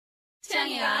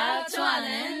창이가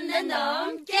좋아하는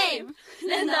랜덤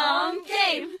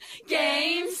게임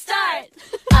게임 스타트.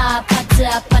 아파트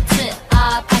아파트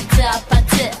아파트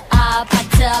아파트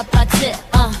아파트 아파트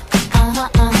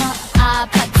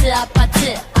아파트 아파트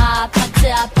아파트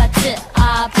아파트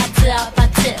아파트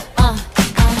아파트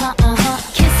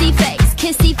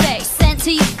kissy face sent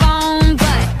to your phone,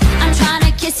 but I'm trying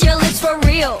to kiss your lips for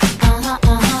real.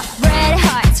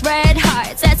 Red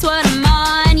hearts, that's what I'm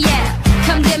on, yeah.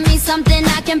 Come give me something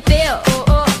I can feel.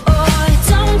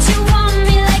 Don't you want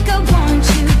me like I want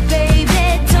you,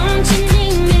 baby? Don't you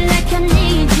need me like I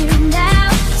need you now?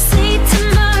 See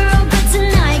tomorrow, but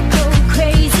tonight go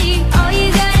crazy. All you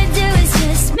gotta do is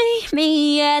just meet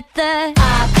me at the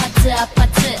아파트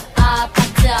아파트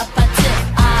아파트 아파트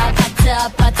아파트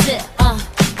아파트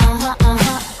아파트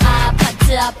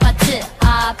아파트 아파트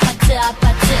아파트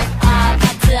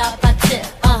아파트 아파트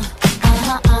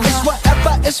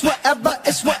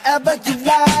It's whatever